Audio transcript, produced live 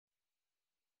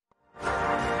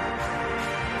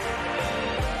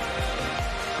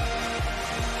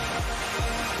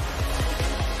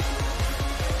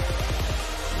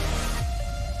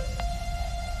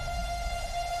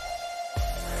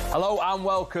Hello and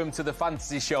welcome to the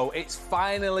Fantasy Show. It's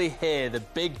finally here, the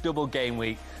big double game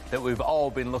week that we've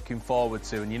all been looking forward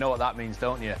to. And you know what that means,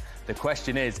 don't you? The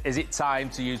question is it time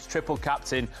to use triple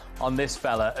captain on this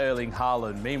fella, Erling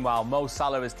Haaland? Meanwhile, Mo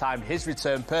Salah has timed his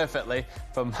return perfectly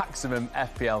for maximum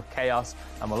FPL chaos.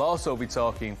 And we'll also be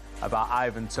talking about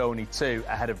Ivan Toney too,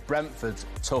 ahead of Brentford's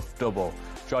tough double.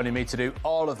 Joining me to do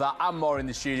all of that and more in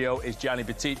the studio is Gianni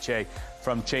Buttice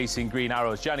from Chasing Green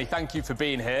Arrows. Gianni, thank you for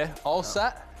being here. All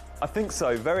set? I think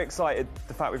so. Very excited.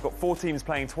 The fact we've got 4 teams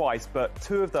playing twice, but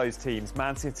 2 of those teams,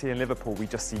 Man City and Liverpool, we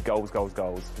just see goals.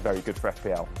 Very good for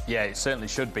FPL. Yeah, it certainly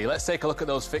should be. Let's take a look at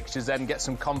those fixtures then, get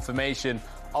some confirmation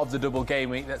of the double game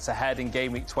week that's ahead in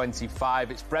game week 25.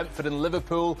 It's Brentford and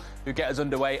Liverpool who get us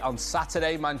underway on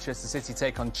Saturday. Manchester City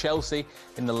take on Chelsea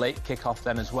in the late kick-off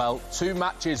then as well. 2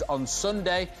 matches on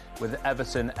Sunday with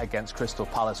Everton against Crystal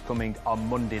Palace coming on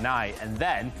Monday night. And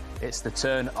then it's the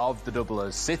turn of the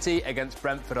doublers. City against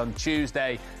Brentford on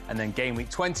Tuesday, and then game week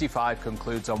 25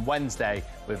 concludes on Wednesday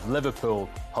with Liverpool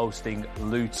hosting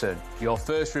Luton. Your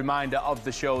first reminder of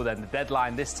the show then, the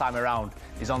deadline this time around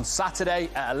is on Saturday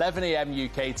at 11 a.m.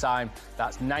 UK time.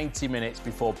 That's 90 minutes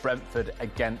before Brentford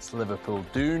against Liverpool.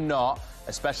 Do not,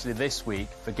 especially this week,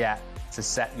 forget to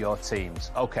set your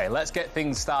teams. OK, let's get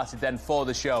things started then for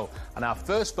the show. And our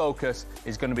first focus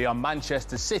is going to be on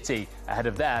Manchester City ahead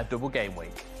of their double game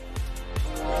week.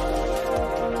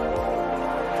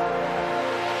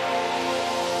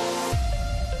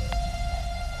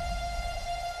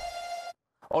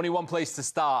 Only one place to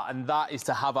start, and that is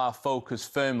to have our focus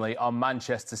firmly on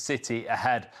Manchester City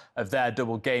ahead of their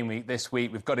double game week this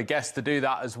week. We've got a guest to do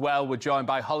that as well. We're joined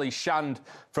by Holly Shand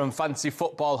from Fantasy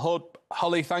Football Hub.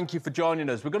 Holly, thank you for joining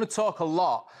us. We're going to talk a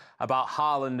lot about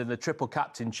Haaland and the triple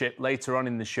captainship later on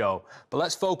in the show, but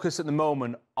let's focus at the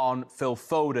moment on Phil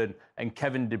Foden and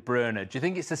Kevin De Bruyne. Do you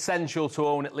think it's essential to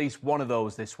own at least one of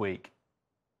those this week?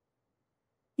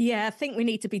 Yeah, I think we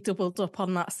need to be doubled up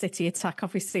on that City attack.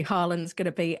 Obviously, Haaland's going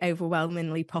to be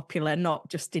overwhelmingly popular, not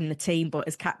just in the team, but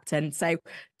as captain. So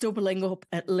doubling up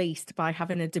at least by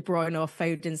having a De Bruyne or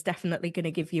Foden's definitely going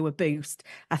to give you a boost.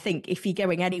 I think if you're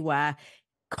going anywhere,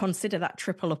 consider that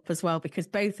triple up as well, because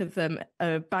both of them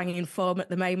are banging form at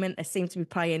the moment. They seem to be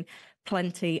playing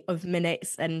plenty of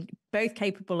minutes and both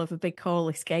capable of a big call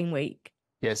this game week.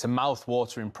 Yeah, it's a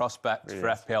mouth-watering prospect for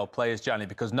FPL players, Gianni,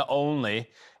 because not only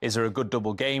is there a good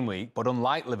double game week, but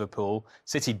unlike Liverpool,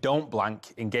 City don't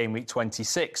blank in game week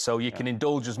 26, so you can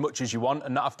indulge as much as you want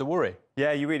and not have to worry.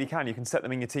 Yeah, you really can. You can set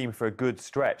them in your team for a good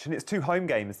stretch. And it's 2 home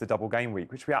games, the double game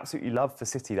week, which we absolutely love for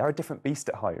City. They're a different beast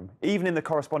at home. Even in the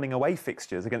corresponding away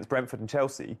fixtures against Brentford and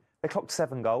Chelsea, they clocked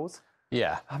 7 goals.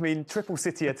 Yeah. I mean, triple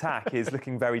City attack is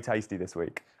looking very tasty this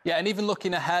week. Yeah, and even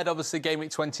looking ahead, obviously, game week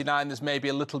 29, there's maybe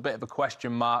a little bit of a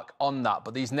question mark on that,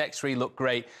 but these next 3 look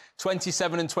great.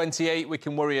 27 and 28, we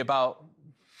can worry about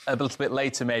a little bit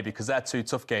later, maybe, because they're 2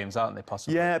 tough games, aren't they,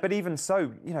 possibly? Yeah, but even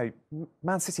so, you know,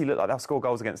 Man City look like they'll score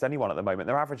goals against anyone at the moment.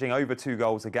 They're averaging over 2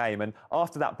 goals a game, and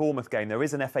after that Bournemouth game, there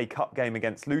is an FA Cup game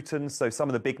against Luton, so some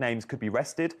of the big names could be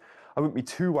rested. I wouldn't be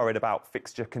too worried about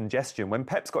fixture congestion. When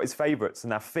Pep's got his favourites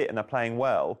and they're fit and they're playing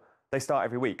well, they start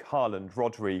every week. Haaland,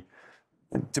 Rodri,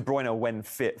 De Bruyne when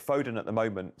fit. Foden at the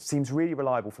moment seems really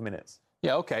reliable for minutes.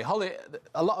 Yeah, OK. Holly,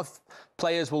 a lot of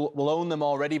players will own them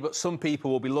already, but some people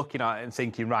will be looking at it and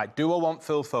thinking, right, do I want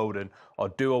Phil Foden or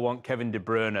do I want Kevin De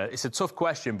Bruyne? It's a tough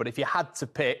question, but if you had to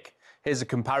pick, here's a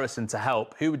comparison to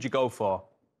help, who would you go for?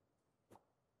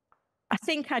 I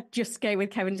think I'd just go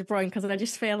with Kevin De Bruyne because I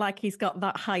just feel like he's got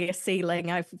that higher ceiling.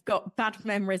 I've got bad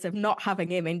memories of not having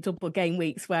him in double game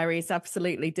weeks where he's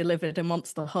absolutely delivered a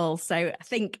monster haul. So I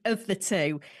think of the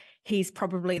 2, he's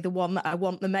probably the one that I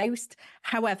want the most.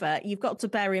 However, you've got to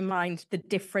bear in mind the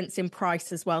difference in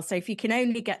price as well. So if you can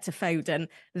only get to Foden,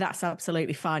 that's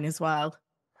absolutely fine as well.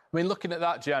 I mean, looking at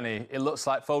that, Gianni, it looks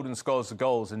like Foden scores the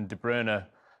goals and De Bruyne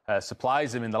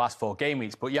supplies him in the last 4 game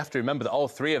weeks. But you have to remember that all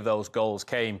 3 of those goals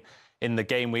came in the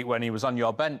game week when he was on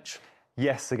your bench.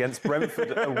 Yes, against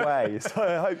Brentford away. So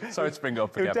I hope sorry to bring it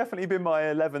up again. He'll definitely be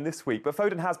my 11 this week. But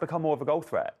Foden has become more of a goal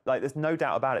threat. Like, there's no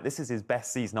doubt about it. This is his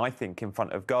best season, I think, in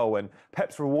front of goal. And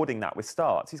Pep's rewarding that with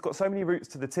starts. He's got so many routes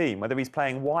to the team, whether he's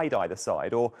playing wide either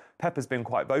side or Pep has been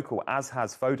quite vocal, as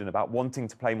has Foden, about wanting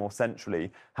to play more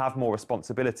centrally, have more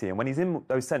responsibility. And when he's in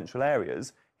those central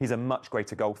areas, he's a much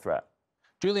greater goal threat.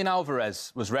 Julian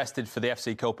Alvarez was rested for the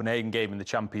FC Copenhagen game in the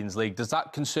Champions League. Does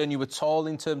that concern you at all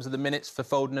in terms of the minutes for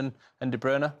Foden and De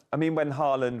Bruyne? I mean, when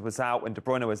Haaland was out, when De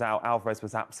Bruyne was out, Alvarez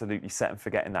was absolutely set and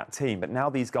forget in that team. But now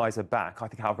these guys are back, I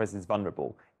think Alvarez is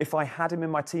vulnerable. If I had him in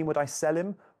my team, would I sell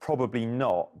him? Probably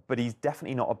not. But he's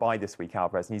definitely not a buy this week,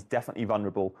 Alvarez, and he's definitely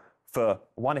vulnerable for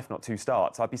one, if not two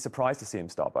starts. I'd be surprised to see him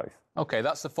start both. OK,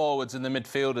 that's the forwards and the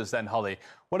midfielders then, Holly.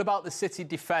 What about the City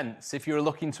defence? If you were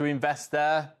looking to invest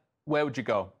there, where would you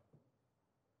go?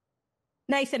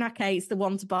 Nathan Ake is the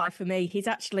one to buy for me. He's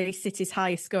actually City's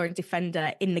highest scoring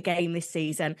defender in the game this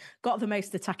season, got the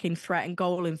most attacking threat and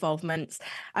goal involvements.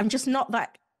 I'm just not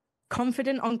that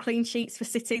confident on clean sheets for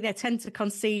City. They tend to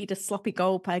concede a sloppy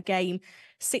goal per game.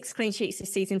 6 clean sheets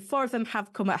this season, 4 of them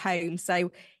have come at home.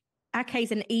 So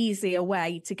Ake's an easier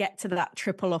way to get to that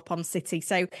triple up on City.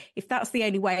 So if that's the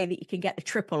only way that you can get the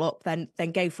triple up, then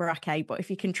go for Ake. But if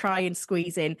you can try and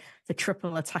squeeze in the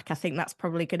triple attack, I think that's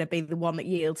probably going to be the one that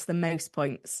yields the most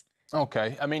points.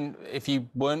 OK. I mean, if you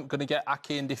weren't going to get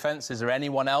Ake in defence, is there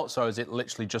anyone else, or is it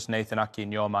literally just Nathan Ake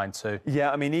in your mind too?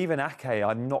 Yeah, I mean, even Ake,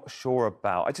 I'm not sure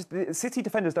about. City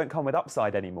defenders don't come with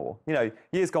upside anymore. You know,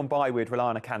 years gone by, we'd rely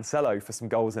on a Cancelo for some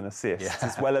goals and assists,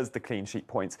 as well as the clean sheet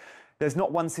points. There's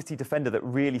not one City defender that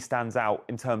really stands out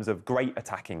in terms of great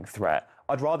attacking threat.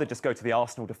 I'd rather just go to the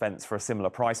Arsenal defence for a similar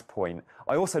price point.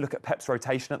 I also look at Pep's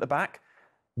rotation at the back.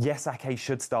 Yes, Ake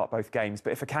should start both games,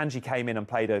 but if Akanji came in and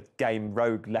played a game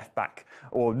rogue left back,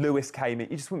 or Lewis came in,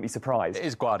 you just wouldn't be surprised. It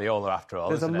is Guardiola after all.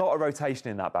 There's a lot of rotation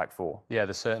in that back four. Yeah,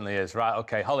 there certainly is. Right,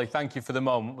 OK. Holly, thank you for the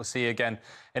moment. We'll see you again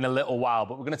in a little while.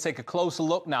 But we're going to take a closer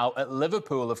look now at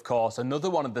Liverpool, of course, another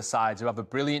one of the sides who have a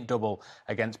brilliant double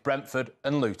against Brentford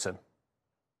and Luton.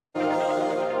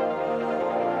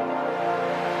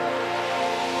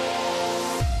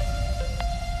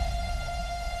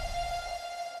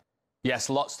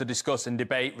 Yes, lots to discuss and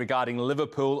debate regarding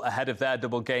Liverpool ahead of their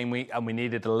double game week, and we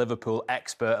needed a Liverpool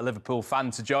expert, a Liverpool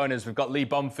fan to join us. We've got Lee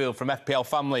Bonfield from FPL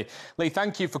Family. Lee,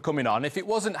 thank you for coming on. If it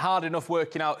wasn't hard enough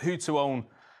working out who to own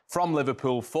from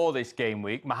Liverpool for this game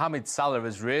week, Mohamed Salah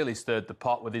has really stirred the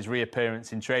pot with his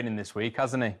reappearance in training this week,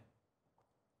 hasn't he?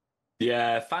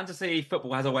 Yeah, fantasy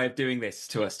football has a way of doing this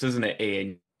to us, doesn't it,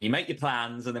 Ian? You make your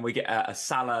plans and then we get a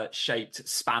Salah-shaped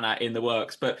spanner in the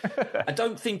works. But I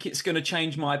don't think it's going to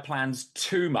change my plans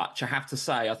too much, I have to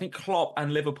say. I think Klopp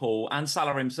and Liverpool and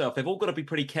Salah himself, they've all got to be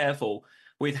pretty careful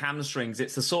with hamstrings.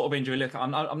 It's the sort of injury, look,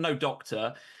 I'm no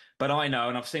doctor, but I know,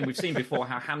 and we've seen before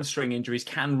how hamstring injuries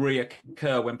can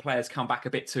reoccur when players come back a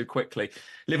bit too quickly.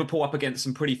 Liverpool up against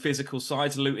some pretty physical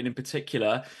sides, Luton in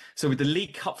particular. So with the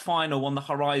League Cup final on the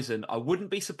horizon, I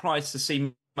wouldn't be surprised to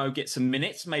see Mo get some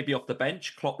minutes, maybe off the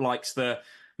bench. Klopp likes the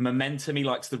momentum, he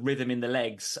likes the rhythm in the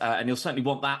legs, and he'll certainly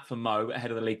want that for Mo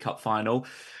ahead of the League Cup final.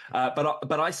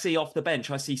 But I see off the bench,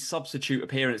 I see substitute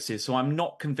appearances, so I'm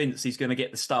not convinced he's going to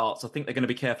get the starts. I think they're going to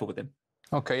be careful with him.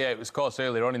 OK, yeah, it was, of course,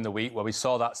 earlier on in the week where we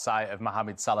saw that sight of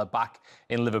Mohamed Salah back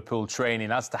in Liverpool training.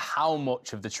 As to how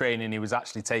much of the training he was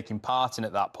actually taking part in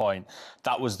at that point,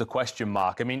 that was the question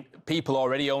mark. I mean, people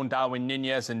already own Darwin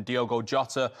Núñez and Diogo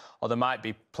Jota, or there might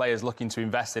be players looking to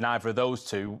invest in either of those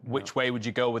two. Which way would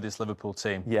you go with this Liverpool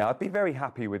team? Yeah, I'd be very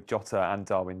happy with Jota and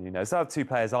Darwin Núñez. They are 2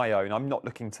 players I own. I'm not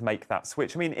looking to make that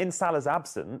switch. I mean, in Salah's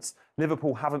absence,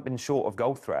 Liverpool haven't been short of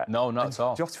goal threat. No, not at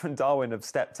all. Jota and Darwin have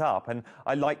stepped up, and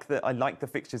I like the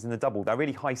fixtures in the double. They're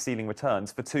really high ceiling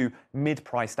returns for 2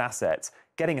 mid-priced assets.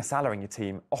 Getting a Salah in your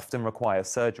team often requires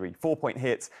surgery. 4-point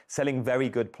hits, selling very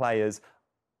good players.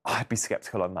 I'd be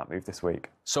sceptical on that move this week.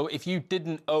 So if you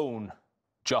didn't own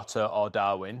Jota or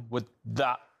Darwin, would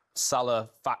that Salah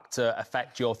factor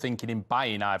affect your thinking in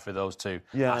buying either of those 2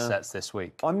 assets this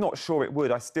week? I'm not sure it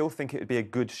would. I still think it would be a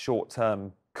good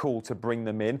short-term call to bring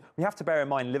them in. We have to bear in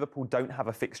mind Liverpool don't have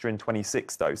a fixture in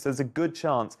 26 though, so there's a good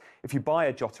chance if you buy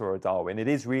a Jota or a Darwin, it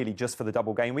is really just for the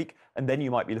double game week, and then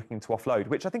you might be looking to offload,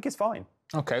 which I think is fine.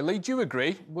 OK, Lee, do you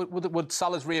agree? Would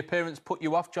Salah's reappearance put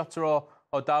you off Jota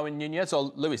or Darwin Núñez,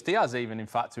 or Luis Diaz even, in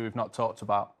fact, who we've not talked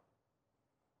about?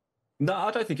 No,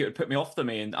 I don't think it would put me off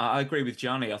them, Ian. I agree with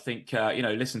Gianni. I think,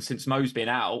 listen, since Mo's been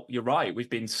out, you're right, we've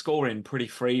been scoring pretty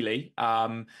freely.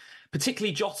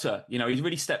 Particularly Jota, he's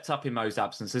really stepped up in Mo's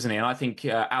absence, isn't he? And I think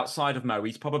outside of Mo,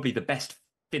 he's probably the best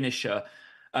finisher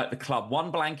at the club. 1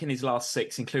 blank in his last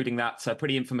 6, including that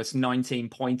pretty infamous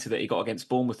 19-pointer that he got against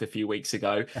Bournemouth a few weeks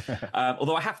ago.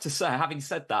 Although I have to say, having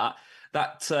said that,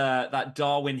 that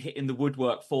Darwin hit in the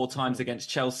woodwork 4 times against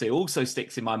Chelsea also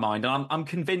sticks in my mind. And I'm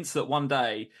convinced that one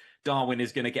day Darwin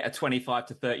is going to get a 25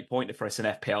 to 30 pointer for us in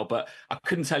FPL, but I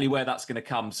couldn't tell you where that's going to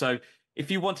come. So if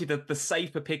you wanted the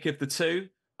safer pick of the 2,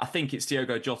 I think it's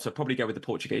Diogo Jota. Probably go with the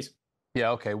Portuguese.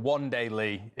 Yeah, OK. One day,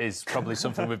 Lee, is probably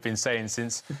something we've been saying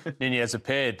since Núñez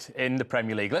appeared in the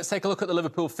Premier League. Let's take a look at the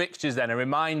Liverpool fixtures then. A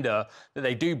reminder that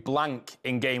they do blank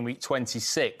in game week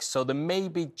 26. So there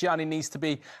maybe Gianni needs to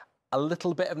be a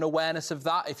little bit of an awareness of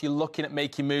that if you're looking at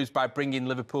making moves by bringing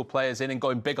Liverpool players in and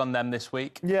going big on them this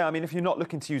week? Yeah, I mean, if you're not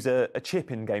looking to use a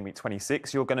chip in Game Week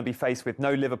 26, you're going to be faced with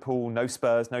no Liverpool, no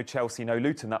Spurs, no Chelsea, no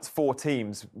Luton. That's 4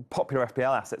 teams, popular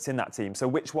FPL assets in that team. So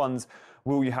which ones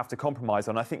will you have to compromise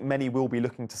on? I think many will be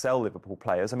looking to sell Liverpool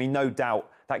players. I mean, no doubt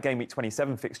that Game Week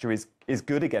 27 fixture is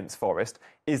good against Forest.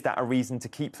 Is that a reason to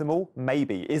keep them all?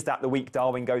 Maybe. Is that the week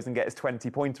Darwin goes and gets his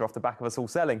 20-pointer off the back of us all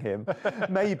selling him?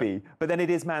 Maybe. But then it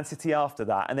is Man City after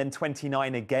that. And then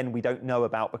 29 again, we don't know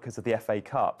about because of the FA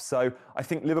Cup. So I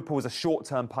think Liverpool as a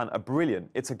short-term punt are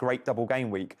brilliant. It's a great double game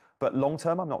week. But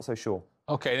long-term, I'm not so sure.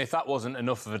 OK, and if that wasn't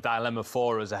enough of a dilemma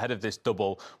for us ahead of this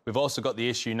double, we've also got the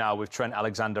issue now with Trent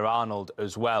Alexander-Arnold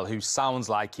as well, who sounds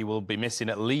like he will be missing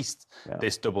at least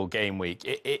this double game week.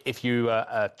 If you are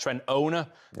a Trent owner,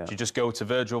 do you just go to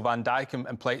Virgil van Dijk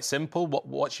and play it simple?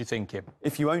 What's you thinking?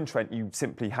 If you own Trent, you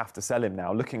simply have to sell him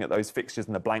now. Looking at those fixtures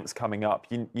and the blanks coming up,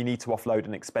 you need to offload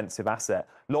an expensive asset.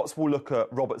 Lots will look at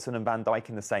Robertson and Van Dijk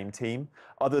in the same team.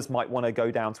 Others might want to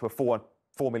go down to a 4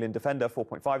 million defender,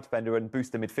 4.5 defender, and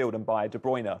boost the midfield and buy De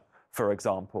Bruyne, for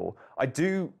example.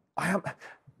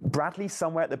 Bradley,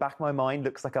 somewhere at the back of my mind,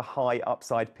 looks like a high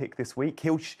upside pick this week.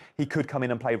 He could come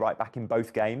in and play right back in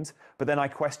both games. But then I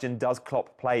question, does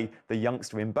Klopp play the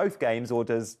youngster in both games, or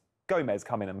does Gomez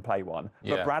come in and play one?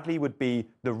 Yeah. But Bradley would be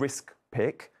the risk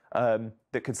pick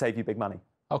that could save you big money.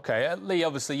 OK, Lee,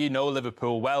 obviously you know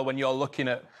Liverpool well. When you're looking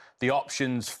at the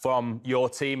options from your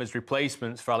team as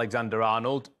replacements for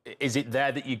Alexander-Arnold, is it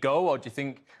there that you go, or do you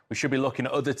think we should be looking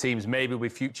at other teams, maybe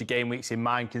with future game weeks in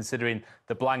mind, considering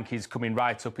the blank is coming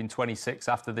right up in 26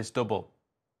 after this double?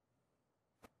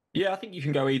 Yeah, I think you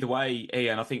can go either way,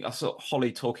 Ian. I think I saw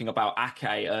Holly talking about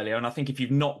Ake earlier, and I think if you've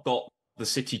not got the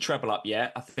City treble up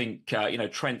yet, I think,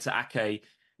 Trent to Ake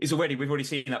we've already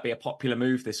seen that be a popular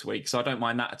move this week, so I don't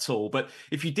mind that at all. But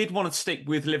if you did want to stick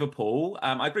with Liverpool,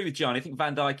 I agree with Gianni. I think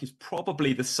Van Dijk is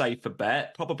probably the safer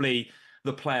bet, probably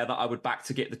the player that I would back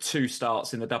to get the 2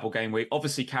 starts in the double game week.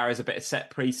 Obviously carries a bit of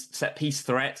set piece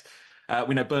threat.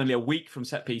 We know Burnley are weak from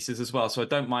set pieces as well, so I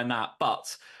don't mind that.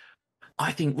 But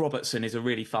I think Robertson is a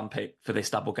really fun pick for this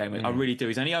double game week. I really do.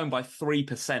 He's only owned by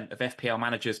 3% of FPL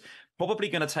managers. Probably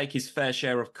going to take his fair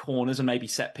share of corners and maybe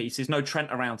set pieces. No Trent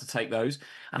around to take those.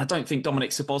 And I don't think Dominic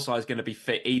Szoboszlai is going to be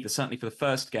fit either, certainly for the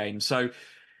first game. So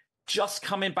just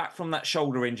coming back from that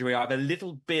shoulder injury, I have a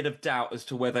little bit of doubt as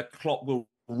to whether Klopp will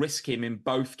risk him in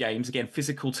both games. Again,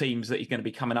 physical teams that he's going to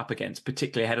be coming up against,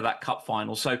 particularly ahead of that cup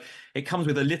final. So it comes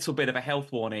with a little bit of a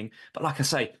health warning. But like I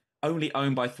say, only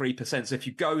owned by 3%. So if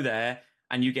you go there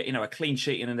and you get, a clean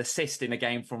sheet and an assist in a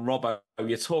game from Robbo,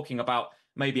 you're talking about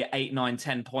maybe an 8, 9,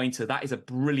 10 pointer. That is a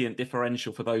brilliant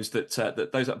differential for those that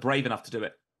are brave enough to do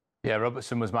it. Yeah,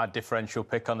 Robertson was my differential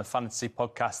pick on the Fantasy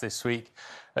podcast this week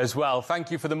as well.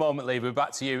 Thank you for the moment, Lee. We'll be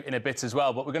back to you in a bit as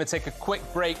well. But we're going to take a quick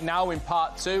break now. In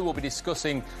part 2, we'll be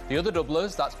discussing the other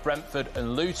doublers. That's Brentford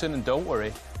and Luton. And don't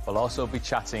worry, we'll also be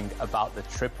chatting about the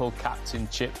triple captain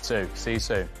chip too. See you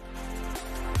soon.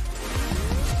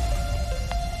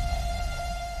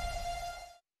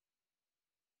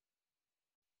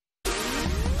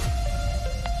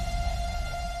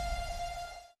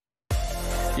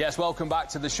 Yes, welcome back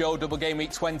to the show. Double Game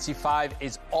Week 25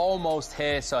 is almost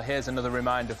here, so here's another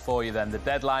reminder for you then. The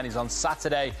deadline is on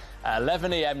Saturday at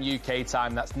 11 a.m. UK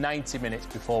time. That's 90 minutes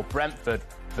before Brentford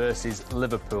versus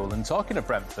Liverpool. And talking of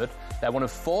Brentford, they're one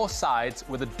of 4 sides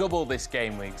with a double this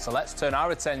game week. So let's turn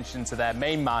our attention to their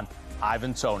main man,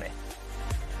 Ivan Toney.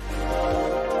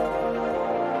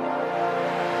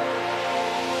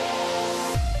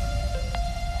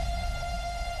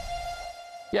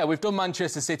 Yeah, we've done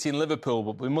Manchester City and Liverpool,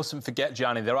 but we mustn't forget,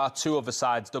 Gianni, there are 2 other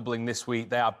sides doubling this week.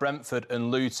 They are Brentford and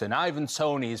Luton. Ivan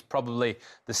Toney is probably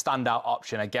the standout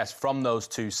option, I guess, from those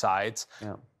 2 sides.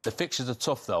 Yeah. The fixtures are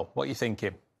tough, though. What are you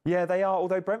thinking? Yeah, they are,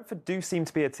 although Brentford do seem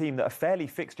to be a team that are fairly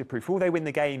fixture-proof. Will they win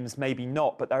the games? Maybe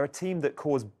not, but they're a team that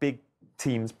cause big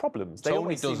teams problems.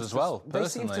 Toney does as well, personally.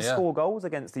 They seem to score goals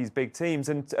against these big teams,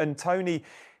 and Toney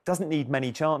doesn't need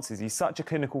many chances. He's such a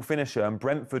clinical finisher, and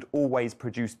Brentford always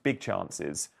produce big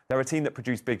chances. They're a team that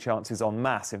produce big chances en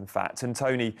masse, in fact. And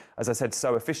Toney, as I said,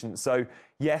 so efficient. So,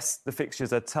 yes, the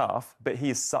fixtures are tough, but he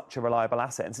is such a reliable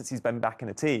asset. And since he's been back in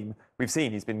the team, we've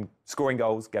seen he's been scoring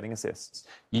goals, getting assists.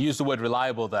 You used the word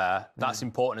reliable there. That's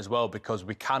important as well, because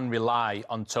we can rely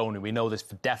on Toney. We know this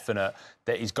for definite,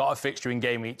 that he's got a fixture in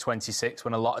Game Week 26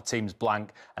 when a lot of teams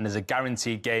blank, and there's a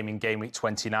guaranteed game in Game Week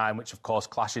 29, which, of course,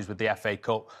 clashes with the FA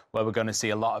Cup, where we're going to see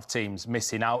a lot of teams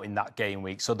missing out in that game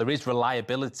week. So there is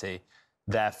reliability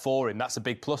there for him. That's a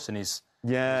big plus in his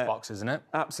Yeah, box, isn't it?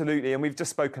 Absolutely. And we've just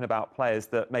spoken about players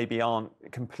that maybe aren't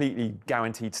completely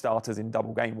guaranteed starters in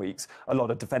double game weeks. A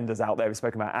lot of defenders out there. We've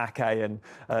spoken about Ake and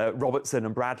Robertson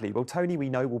and Bradley. Well, Tony, we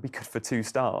know, will be good for 2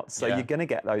 starts. So you're going to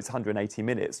get those 180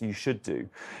 minutes. You should do.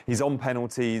 He's on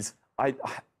penalties. I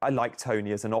like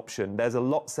Tony as an option. There's a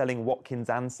lot selling Watkins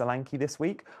and Solanke this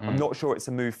week. I'm not sure it's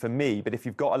a move for me, but if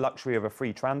you've got a luxury of a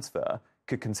free transfer,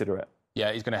 could consider it.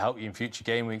 Yeah, he's going to help you in future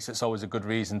game weeks. It's always a good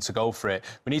reason to go for it.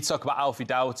 We need to talk about Alfie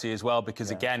Doughty as well,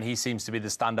 because, again, he seems to be the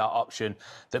standout option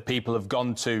that people have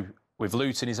gone to with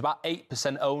Luton. He's about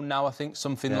 8% owned now, I think,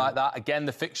 something like that. Again,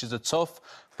 the fixtures are tough,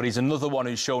 but he's another one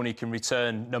who's shown he can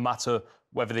return no matter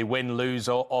whether they win, lose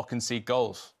or concede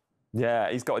goals.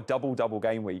 Yeah, he's got a double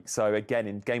game week. So, again,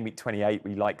 in game week 28,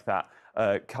 we like that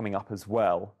coming up as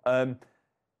well.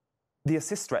 The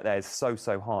assist threat there is so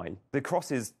high. The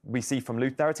crosses we see from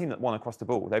Luton, they're a team that won across the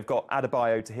ball. They've got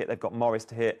Adebayo to hit, they've got Morris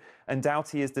to hit, and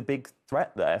Doughty is the big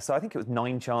threat there. So I think it was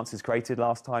 9 chances created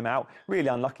last time out. Really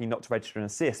unlucky not to register an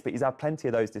assist, but he's had plenty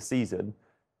of those this season.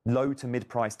 Low to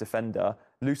mid-price defender.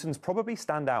 Luton's probably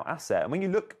standout asset. And when you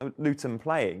look at Luton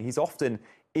playing, he's often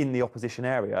in the opposition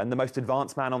area and the most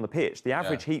advanced man on the pitch. The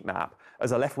average heat map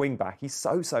as a left wing back, he's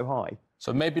so high.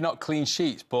 So maybe not clean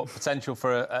sheets, but potential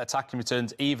for attacking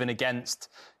returns even against,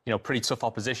 pretty tough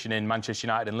opposition in Manchester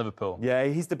United and Liverpool. Yeah,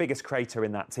 he's the biggest creator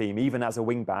in that team. Even as a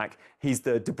wing back, he's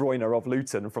the De Bruyne of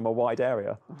Luton from a wide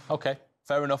area. OK,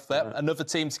 fair enough there. Yeah. Another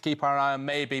team to keep our eye on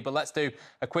maybe, but let's do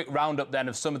a quick roundup then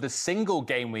of some of the single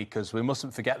game weekers. We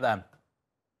mustn't forget them.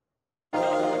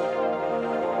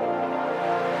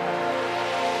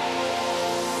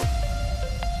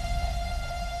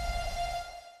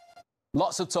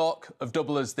 Lots of talk of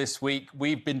doublers this week.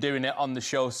 We've been doing it on the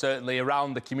show, certainly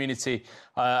around the community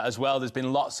as well. There's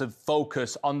been lots of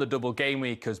focus on the double game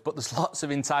weekers, but there's lots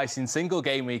of enticing single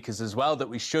game weekers as well that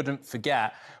we shouldn't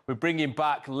forget. We're bringing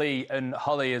back Lee and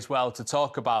Holly as well to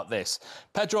talk about this.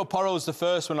 Pedro Porro's the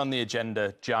first one on the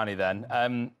agenda, Gianni,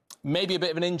 then. Maybe a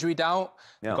bit of an injury doubt.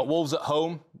 Yeah. We've got Wolves at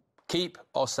home. Keep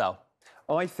or sell?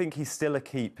 I think he's still a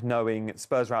keep, knowing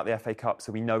Spurs are out the FA Cup,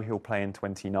 so we know he'll play in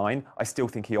 29. I still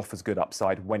think he offers good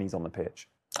upside when he's on the pitch.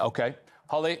 OK.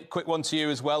 Holly, quick one to you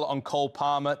as well on Cole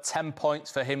Palmer. 10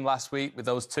 points for him last week with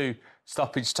those 2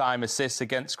 stoppage time assists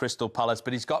against Crystal Palace.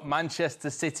 But he's got Manchester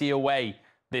City away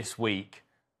this week.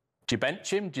 Do you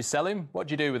bench him? Do you sell him? What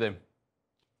do you do with him?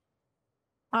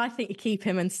 I think you keep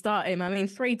him and start him. I mean,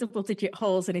 3 double-digit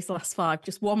hauls in his last 5,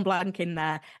 just 1 blank in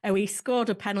there. And he scored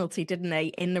a penalty, didn't he,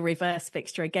 in the reverse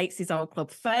fixture against his old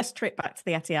club. First trip back to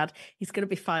the Etihad. He's going to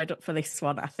be fired up for this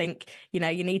one. I think, you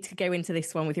need to go into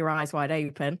this one with your eyes wide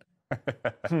open.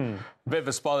 Bit of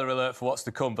a spoiler alert for what's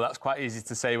to come, but that's quite easy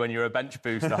to say when you're a bench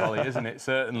booster, Holly, isn't it?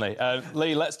 Certainly.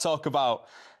 Lee, let's talk about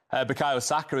Bukayo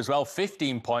Saka as well.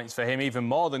 15 points for him, even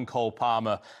more than Cole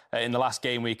Palmer in the last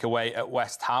game week away at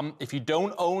West Ham. If you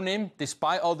don't own him,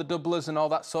 despite all the doublers and all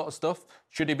that sort of stuff,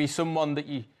 should he be someone that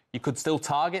you could still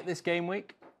target this game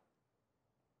week?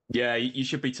 Yeah, you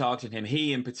should be targeting him.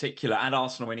 He in particular, and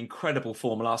Arsenal in incredible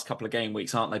form the last couple of game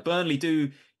weeks, aren't they? Burnley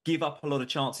do give up a lot of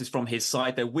chances from his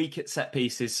side. They're weak at set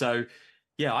pieces. So,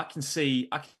 yeah, I can see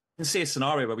a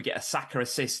scenario where we get a Saka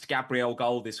assist, Gabriel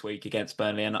goal this week against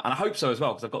Burnley. And I hope so as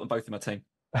well, because I've got them both in my team.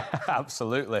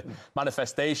 Absolutely.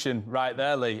 Manifestation right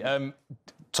there, Lee.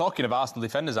 Talking of Arsenal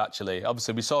defenders, actually,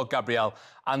 obviously we saw Gabriel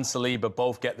and Saliba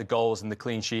both get the goals and the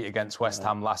clean sheet against West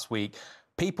Ham last week.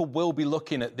 People will be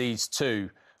looking at these two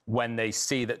when they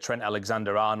see that Trent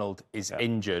Alexander-Arnold is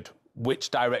injured. Which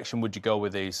direction would you go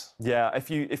with these? Yeah, if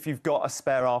you've got a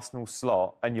spare Arsenal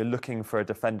slot and you're looking for a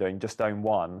defender and just own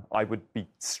one, I would be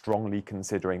strongly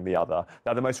considering the other.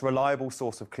 They're the most reliable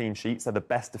source of clean sheets. They're the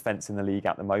best defence in the league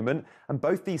at the moment. And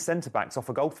both these centre-backs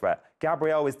offer goal threat.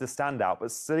 Gabriel is the standout, but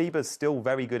Saliba's still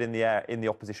very good in the air in the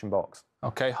opposition box.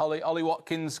 OK, Ollie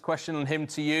Watkins, question on him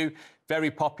to you.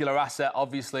 Very popular asset.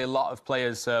 Obviously, a lot of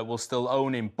players will still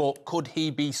own him. But could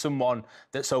he be someone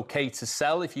that's OK to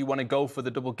sell if you want to go for the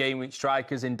double game week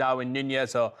strikers in Darwin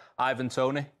Nunez or Ivan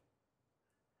Toney?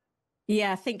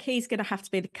 Yeah, I think he's going to have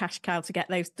to be the cash cow to get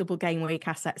those double game week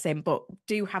assets in, but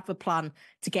do have a plan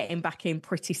to get him back in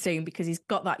pretty soon because he's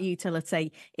got that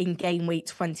utility in game week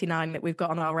 29 that we've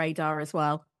got on our radar as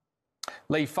well.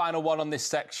 Lee, final one on this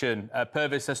section.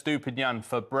 Pervis Estupiñán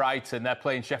for Brighton. They're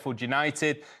playing Sheffield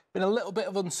United. Been a little bit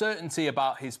of uncertainty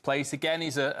about his place. Again,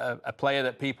 he's a player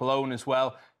that people own as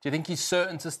well. Do you think he's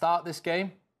certain to start this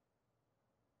game?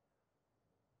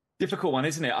 Difficult one,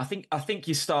 isn't it? I think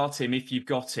you start him if you've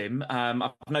got him.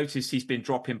 I've noticed he's been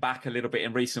dropping back a little bit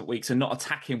in recent weeks and not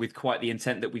attacking with quite the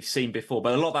intent that we've seen before.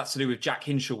 But a lot of that's to do with Jack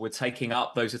Hinshelwood taking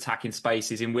up those attacking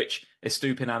spaces in which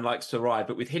Estupiñán likes to ride.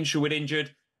 But with Hinshelwood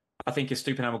injured, I think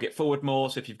Estupiñán will get forward more.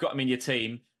 So if you've got him in your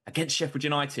team against Sheffield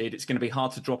United, it's going to be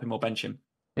hard to drop him or bench him.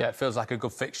 Yeah, it feels like a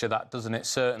good fixture, that, doesn't it?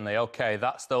 Certainly. OK,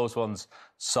 that's those ones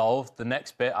solved. The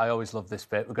next bit, I always love this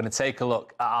bit. We're going to take a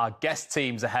look at our guest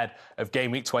teams ahead of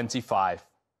Game Week 25.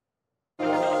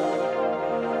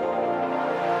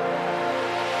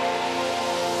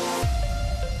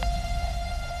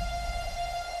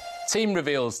 Team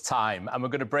reveals time, and we're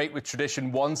going to break with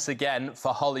tradition once again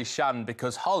for Holly Shan,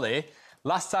 because Holly,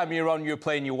 last time you were on, you were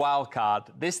playing your wild card.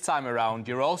 This time around,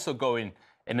 you're also going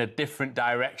in a different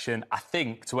direction, I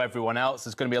think, to everyone else.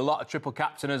 There's going to be a lot of triple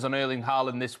captainers on Erling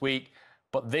Haaland this week,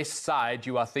 but this side,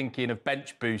 you are thinking of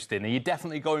bench boosting. Are you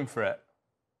definitely going for it?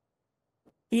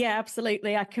 Yeah,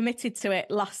 absolutely. I committed to it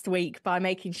last week by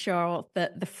making sure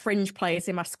that the fringe players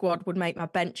in my squad would make my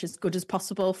bench as good as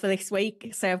possible for this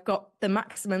week. So I've got the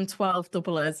maximum 12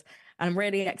 doublers. I'm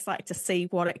really excited to see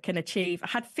what it can achieve. I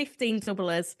had 15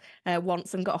 doublers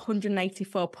once and got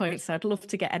 184 points, so I'd love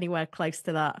to get anywhere close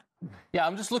to that. Yeah,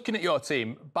 I'm just looking at your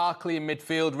team. Barkley in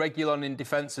midfield, Reguilon in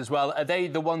defence as well. Are they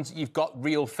the ones that you've got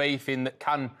real faith in that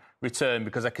can return?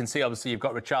 Because I can see, obviously, you've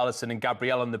got Richarlison and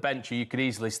Gabriel on the bench who you could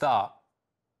easily start.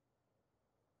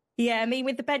 Yeah, I mean,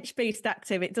 with the bench boost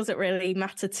active, it doesn't really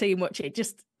matter too much. It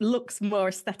just looks more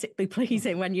aesthetically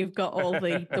pleasing when you've got all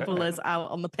the doublers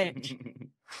out on the pitch.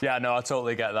 Yeah, no, I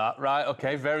totally get that. Right,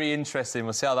 OK, very interesting.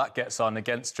 We'll see how that gets on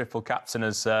against triple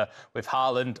captainers with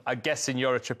Haaland. I'm guessing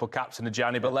you're a triple captainer,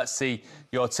 Gianni, but let's see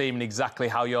your team and exactly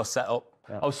how you're set up.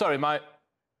 Yeah. Oh, sorry, Mike.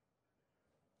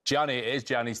 Gianni, it is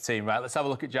Gianni's team, right? Let's have a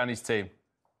look at Gianni's team.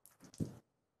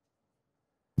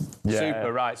 Yeah.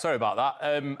 Super, right. Sorry about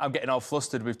that. I'm getting all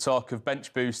flustered with talk of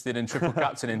bench boosting and triple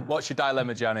captaining. What's your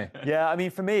dilemma, Gianni? Yeah, I mean,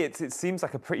 for me, it seems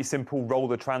like a pretty simple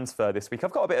roller transfer this week.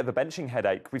 I've got a bit of a benching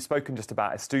headache. We've spoken just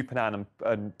about Estupiñán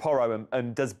and Porro,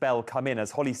 and does Bell come in? As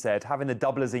Holly said, having the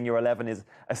doublers in your 11 is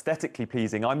aesthetically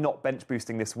pleasing. I'm not bench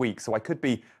boosting this week, so I could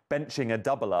be benching a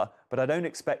doubler, but I don't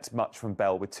expect much from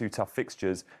Bell with two tough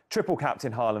fixtures. Triple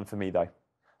captain Haaland for me, though.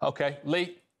 OK,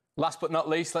 Lee. Last but not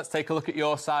least, let's take a look at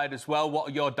your side as well. What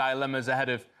are your dilemmas ahead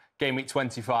of Game Week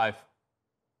 25?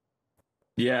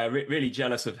 Yeah, really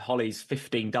jealous of Holly's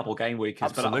 15 double game weekers.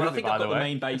 Absolutely, but I think I've got the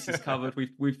main bases covered.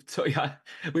 We've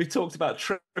talked about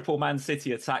triple Man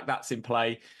City attack. That's in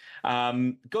play.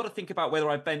 Got to think about whether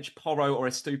I bench Porro or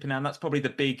Estupiñán. That's probably the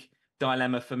big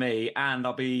dilemma for me. And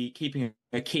I'll be keeping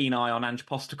a keen eye on Ange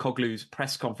Postecoglou's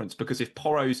press conference, because if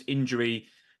Porro's injury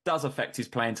does affect his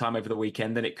playing time over the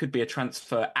weekend, then it could be a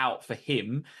transfer out for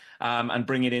him and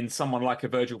bringing in someone like a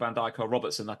Virgil van Dijk or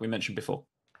Robertson, like we mentioned before.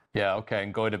 Yeah, OK,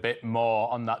 and going a bit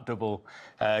more on that double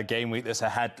game week that's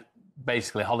ahead.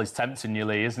 Basically, Holly's tempting you,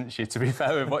 Lee, isn't she, to be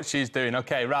fair with what she's doing?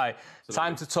 OK, right,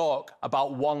 time to talk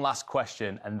about one last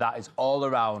question, and that is all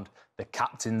around the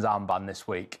captain's armband this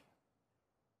week.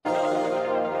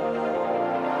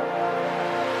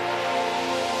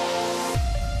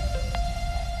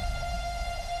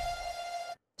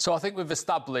 So I think we've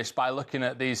established by looking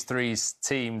at these three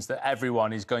teams that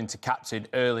everyone is going to captain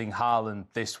Erling Haaland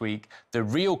this week. The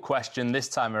real question this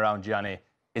time around, Gianni,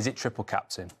 is it triple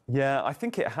captain? Yeah, I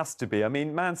think it has to be. I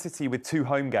mean, Man City with 2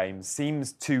 home games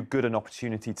seems too good an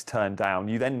opportunity to turn down.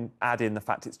 You then add in the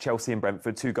fact it's Chelsea and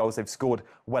Brentford, 2 goals they've scored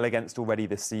well against already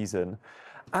this season.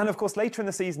 And of course, later in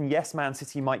the season, yes, Man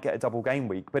City might get a double game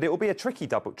week, but it will be a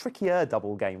trickier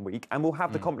double game week, and we'll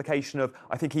have the complication of,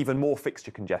 I think, even more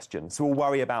fixture congestion. So we'll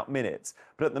worry about minutes.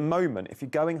 But at the moment, if you're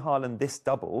going Haaland this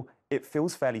double, it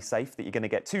feels fairly safe that you're going to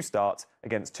get 2 starts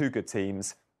against 2 good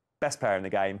teams. Best player in the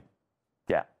game.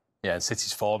 Yeah. Yeah, and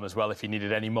City's form as well, if you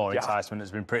needed any more enticement,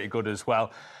 has been pretty good as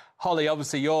well. Holly,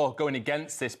 obviously you're going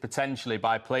against this potentially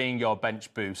by playing your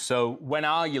bench boost. So when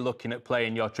are you looking at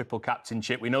playing your triple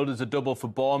captainship? We know there's a double for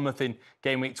Bournemouth in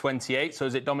game week 28. So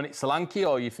is it Dominic Solanke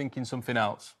or are you thinking something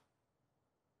else?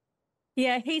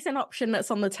 Yeah, he's an option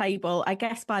that's on the table. I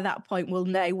guess by that point we'll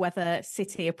know whether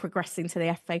City are progressing to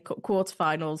the FA Cup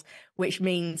quarterfinals, which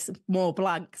means more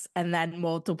blanks and then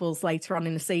more doubles later on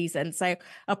in the season. So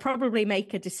I'll probably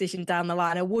make a decision down the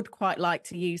line. I would quite like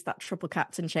to use that triple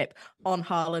captainship on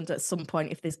Haaland at some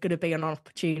point if there's going to be an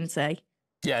opportunity.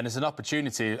 Yeah, and there's an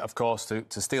opportunity, of course,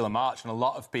 to steal a march on a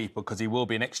lot of people because he will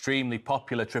be an extremely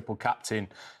popular triple captain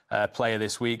player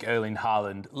this week, Erling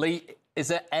Haaland. Lee, is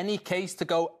there any case to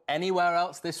go anywhere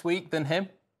else this week than him?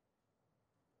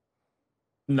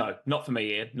 No, not for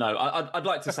me, Ian. No, I'd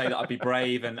like to say that I'd be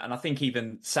brave, and I think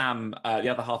even Sam, the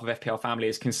other half of FPL family,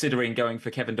 is considering going for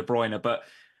Kevin De Bruyne. But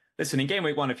listen, in game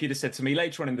week 1, if you'd have said to me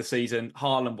later on in the season,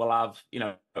 Haaland will have,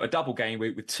 a double game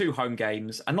week with 2 home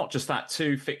games, and not just that,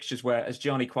 2 fixtures where, as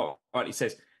Gianni quite rightly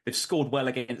says, They've scored well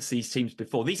against these teams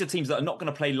before. These are teams that are not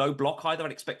going to play low block either.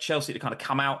 I'd expect Chelsea to kind of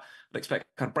come out. I'd expect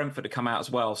kind of Brentford to come out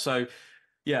as well. So,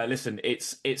 yeah, listen,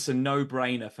 it's a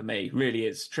no-brainer for me. Really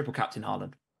is. Triple captain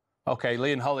Haaland. OK,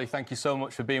 Lee and Holly, thank you so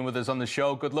much for being with us on the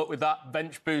show. Good luck with that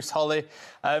bench boost, Holly.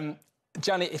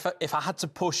 Gianni, if I had to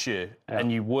push you and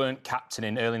you weren't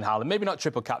captaining Erling Haaland, maybe not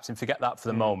triple captain, forget that for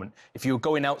the moment. If you were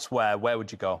going elsewhere, where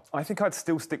would you go? I think I'd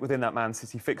still stick within that Man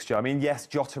City fixture. I mean, yes,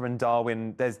 Jota and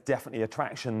Darwin, there's definitely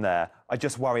attraction there. I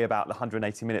just worry about the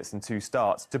 180 minutes and 2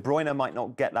 starts. De Bruyne might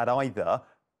not get that either,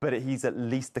 but he's at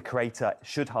least the creator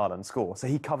should Haaland score. So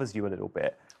he covers you a little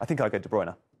bit. I think I'd go De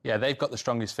Bruyne. Yeah, they've got the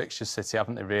strongest fixtures, City,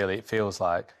 haven't they, really? It feels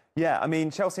like. Yeah, I mean,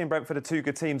 Chelsea and Brentford are 2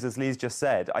 good teams, as Lee's just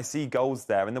said. I see goals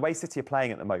there, and the way City are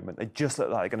playing at the moment, they just look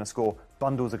like they're going to score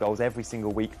bundles of goals every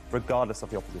single week, regardless of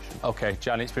the opposition. OK,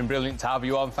 Gianni, it's been brilliant to have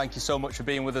you on. Thank you so much for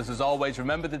being with us, as always.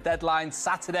 Remember the deadline,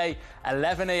 Saturday,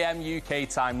 11 a.m. UK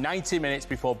time, 90 minutes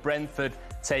before Brentford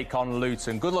take on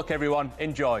Luton. Good luck, everyone.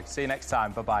 Enjoy. See you next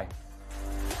time. Bye-bye.